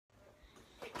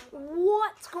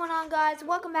What's going on, guys?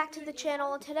 Welcome back to the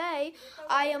channel. Today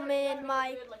I am in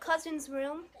my cousin's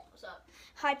room. What's up?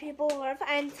 Hi people,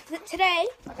 and today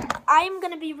I am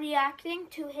going to be reacting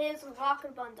to his locker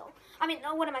bundle. I mean,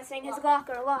 no, what am I saying? His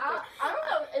locker. I don't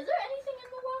know. Is there anything in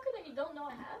the locker that you don't know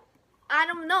I have? I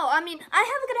don't know. I mean, I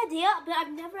have a good idea, but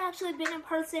I've never actually been in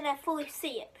person and fully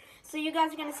see it. So you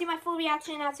guys are going to see my full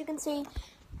reaction. As you can see,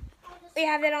 we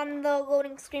have it on the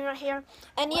loading screen right here.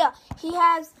 And yeah, he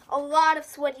has a lot of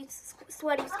sweaty skins.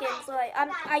 Like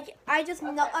I just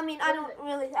know. I mean, I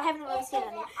haven't really seen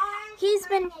any. He's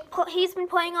been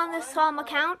playing on this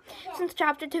account since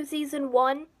Chapter 2 Season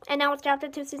 1, and now it's Chapter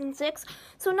 2 Season 6.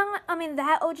 So not, I mean,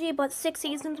 that OG, but 6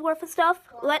 seasons worth of stuff.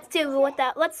 Let's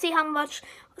see how much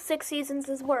 6 seasons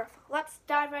is worth. Let's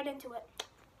dive right into it.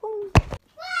 Ooh.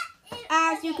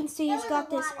 As you can see, he's got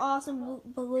this awesome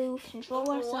blue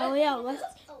controller. So yeah,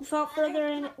 without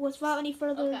any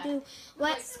further ado,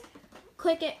 let's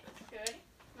click it.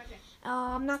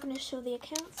 I'm not going to show the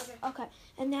accounts. Okay,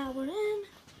 and now we're in.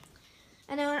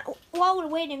 And then while we're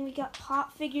waiting, we got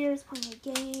Pop Figures playing a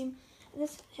game.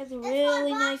 This has a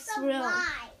really nice room.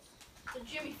 The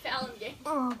Jimmy Fallon game.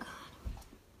 Oh god.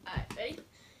 Alright, ready?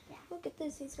 Look at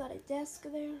this. He's got a desk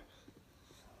there.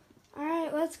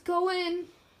 Alright, let's go in.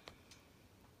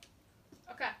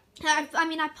 Okay. I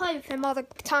mean, I play with him all the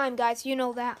time, guys. You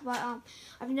know that, but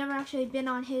I've never actually been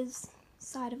on his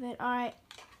side of it. All right.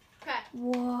 Okay.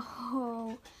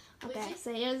 Whoa. Okay.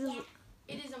 So it is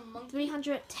a monkey.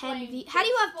 310 V. How do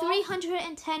you have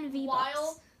 310 V bucks?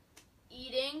 While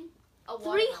eating a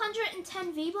watermelon.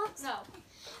 310 V bucks? No. All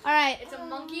right. It's a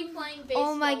monkey playing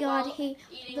baseball. Oh my God,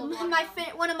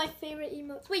 one of my favorite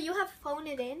emotes. Wait, you have phone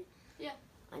it in? Yeah.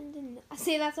 I didn't.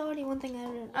 See, that's already one thing I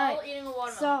didn't. While eating a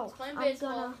watermelon. So he's playing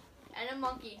baseball and a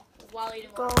monkey while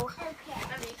eating go. watermelon. Okay.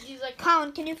 I mean, he's like.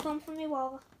 Colin, can you film for me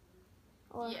while?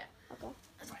 Yeah. Okay.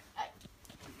 That's right.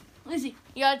 Lizzie,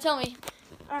 you gotta tell me.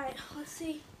 All right. Let's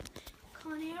see.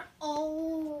 Come on here.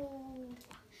 Oh.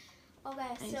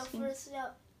 Okay. So first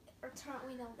up,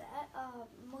 we know that.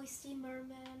 Moisty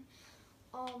Merman.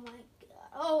 Oh my God.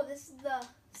 Oh, this is the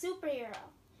superhero.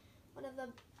 One of the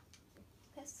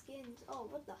best skins. Oh,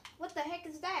 what the heck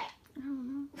is that? I don't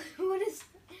know. What is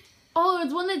that? Oh,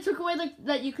 it's one that took away like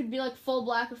that you could be like full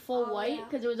black or full white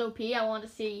because it was OP. I wanted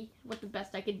to see what the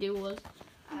best I could do was.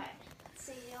 Alright, let's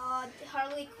see.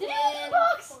 Harley Quinn,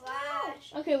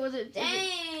 Flash. Okay, was it?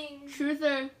 Dang. Truth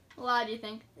or lie? Do you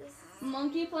think?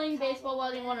 Monkey playing baseball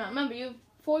while eating watermelon. Remember, you have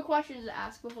 4 questions to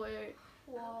ask before you.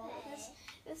 Whoa,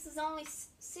 this is only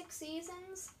 6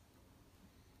 seasons.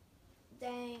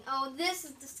 Dang. Oh, this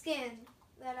is the skin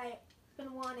that I've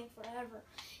been wanting forever.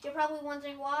 You're probably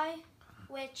wondering why,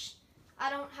 which I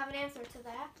don't have an answer to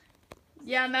that.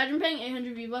 Yeah, imagine paying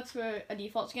 800 V-Bucks for a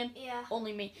default skin. Yeah.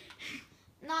 Only me.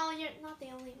 No, you're not the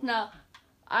only one. No.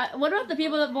 What about the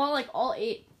people that bought like all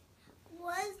 8?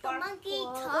 Was the monkey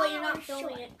tall Oh, you're not or filming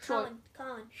short? it. Short.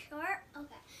 Colin. Short?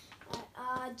 Okay.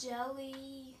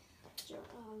 Jelly.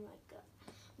 Oh my God.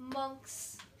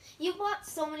 Monks. You bought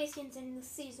so many skins in the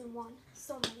season 1.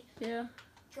 So many. Yeah.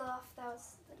 Goff, that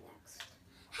was the next.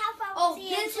 How far was the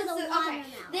this is the watermelon?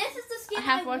 This is the skin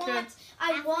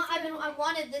I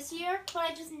wanted this year, but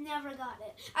I just never got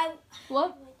it.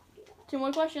 What? 2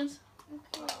 more questions.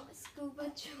 Okay.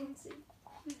 Scuba Jonesy.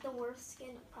 The worst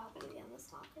skin probably on this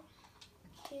locker.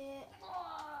 Kit.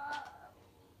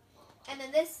 And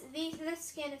then this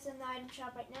skin is in the item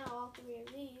shop right now. All 3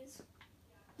 of these.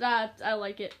 I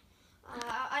like it.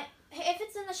 If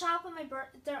it's in the shop on my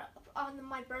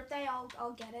birthday,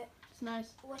 I'll get it. It's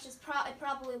nice. Which is it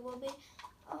probably will be.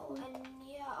 Oh, and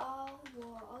yeah,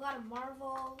 a lot of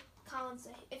Marvel. Colin's,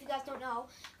 if you guys don't know,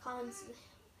 Colin's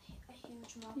a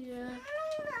huge Marvel. Yeah.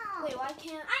 Wait, why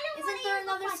can't? Isn't there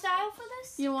another style for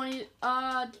this? You want to?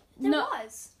 There no.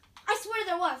 was. I swear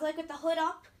there was, like with the hood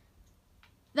up.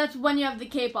 That's when you have the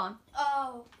cape on.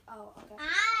 Oh, okay.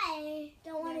 I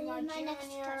don't want to use my next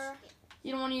question.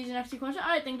 You don't want to use your next 2 questions?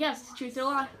 Alright, then guess. Truth or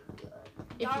lie?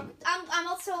 I'm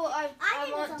also I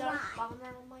want it's a Dark lie. Bomber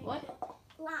on my What?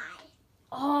 Lie.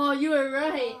 Oh, you were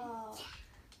right.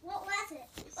 What was it?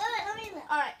 Wait, let me look.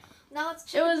 All right, now let's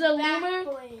check. It was a the lemur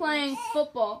blades. playing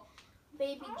football.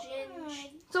 Baby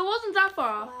Ginge. So it wasn't that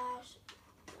far off. Flash.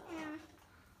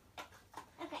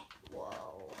 Okay.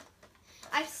 Whoa.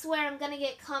 I swear I'm gonna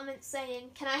get comments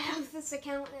saying, "Can I have this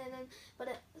account?"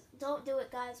 But don't do it,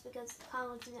 guys, because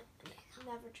Colin's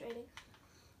never trading.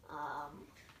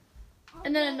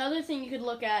 And then another thing you could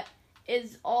look at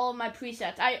is all of my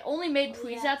presets. I only made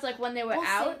presets like when they were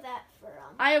out. Save that for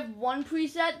I have one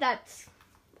preset that's.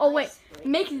 Oh wait,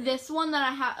 make this one that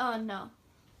I have. Oh no.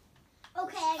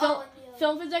 Okay.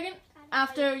 Film for a second. Got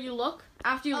After you look.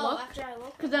 After you look. After I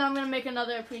look. Because then I'm gonna make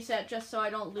another preset just so I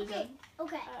don't lose it.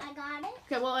 Okay, I got it.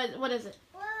 Okay, what is it?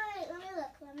 Wait, let me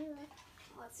look.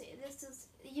 Let's see. This is.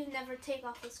 You never take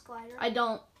off this glider. I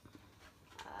don't.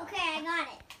 Okay, I got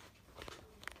it.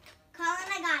 Colin,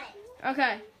 I got it.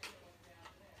 Okay.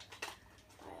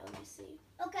 Alright, let me see.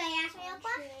 Okay, ask me a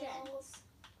question. Trails.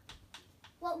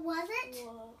 What was it?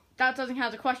 Whoa. That doesn't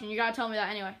have the question. You gotta tell me that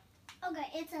anyway. Okay,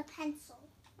 it's a pencil.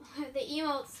 The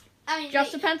emotes. I mean,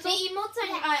 Just a pencil? The emotes are.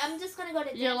 Yes. Alright, I'm just gonna go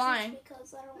to You're dances lying.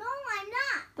 because I don't. No, I'm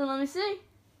not. Then let me see.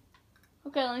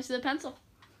 Okay, let me see the pencil.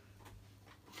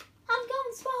 I'm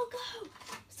going small. Go.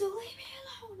 So leave me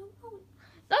alone. I'm going.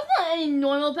 That's not any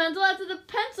normal pencil. That's a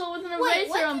pencil with an eraser Wait,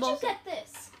 when on did you both sides. get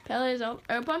this? Paleo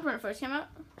Airpunch when it first came out.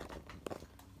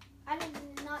 I did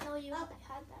not know you had that.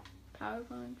 Power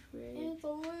Punch, Rage.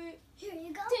 Here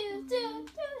you go.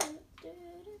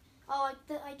 Oh,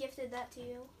 I gifted that to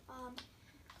you.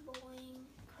 Boing,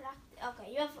 crack.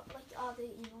 Okay, you have like all the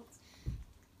emotes.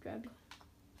 Grab.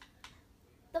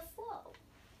 The flow.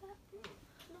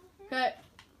 Okay.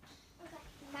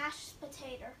 Mashed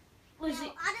potato. Lucy.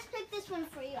 Now, I'll just pick this one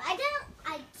for you. I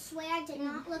swear I did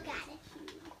not look at it.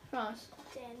 Promise.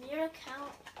 Dan, your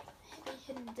account be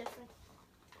hidden different.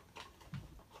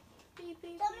 Beep,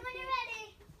 beep, Tell me beep, when you're beep.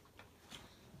 ready.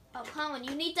 Oh, Colin,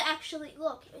 you need to actually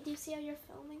look. Do you see how you're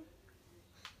filming?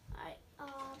 Alright.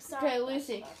 Sorry. Okay,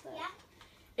 Lucy. about that. Yeah?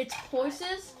 It's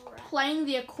horses playing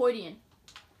the accordion.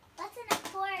 What's an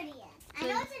accordion? I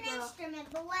know it's an instrument,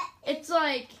 but what? It's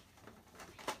like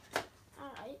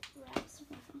Alright, raps.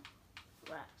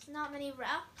 Raps. Not many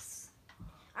raps.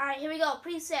 Alright, here we go.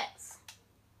 Presets.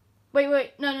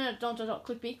 wait. No, don't.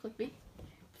 Click B.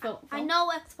 Fill. I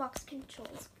know Xbox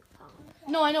controls. Colin.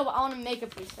 No, I know, but I want to make a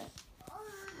preset.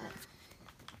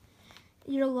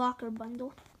 Your locker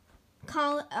bundle.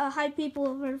 Hi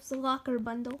people versus locker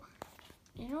bundle.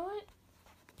 You know what?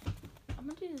 I'm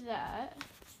gonna do that.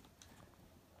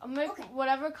 I'll make Okay.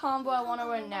 whatever combo I want to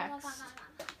run next.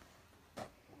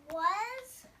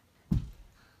 Was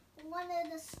one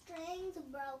of the strings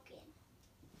broken?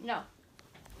 No.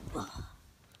 Okay.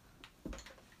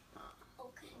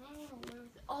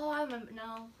 Oh, I remember.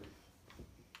 No.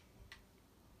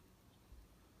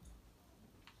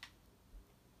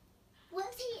 Was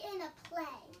he in a play?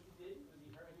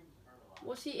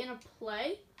 Was he in a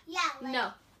play? Yeah. Like,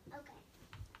 No. Okay.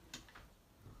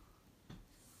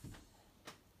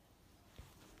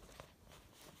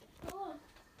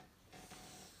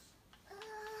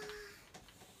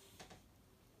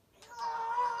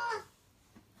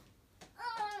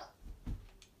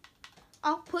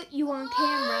 I'll put you on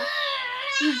camera.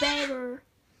 You better.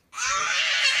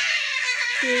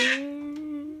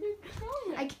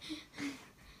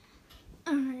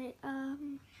 Alright,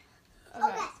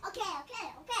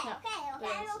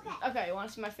 Okay. Okay, you want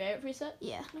to see my favorite preset?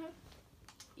 yeah.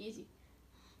 Easy.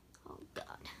 Oh god.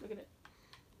 Look at it.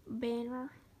 Banner.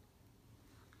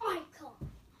 Michael.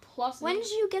 Plus. When did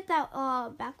you get that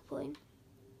back bling?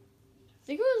 I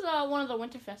think it was one of the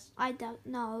Winterfest. I doubt.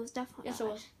 No, it was definitely. Yes, it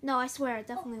was. No, I swear it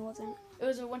definitely wasn't. It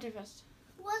was a Winterfest.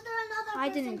 Was there another I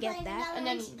person didn't get playing that. another And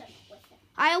then- instrument with him?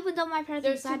 I opened up my presents.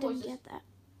 There's two I didn't voices. get that.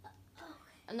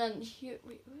 And then here.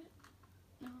 Wait. What?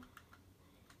 No.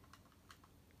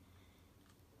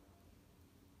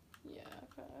 Yeah.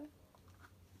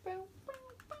 Okay.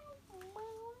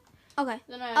 Okay.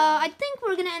 Then I think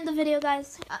we're gonna end the video,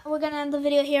 guys. We're gonna end the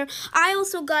video here. I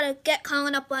also gotta get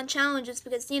Colin up on challenges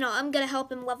because I'm gonna help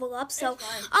him level up. So It's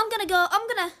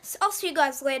fine. I'll see you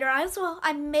guys later.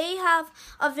 I may have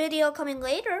a video coming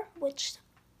later, which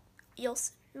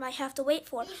might have to wait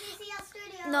for. BCCL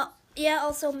Studios. No, yeah,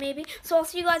 also maybe. So I'll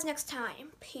see you guys next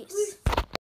time. Peace.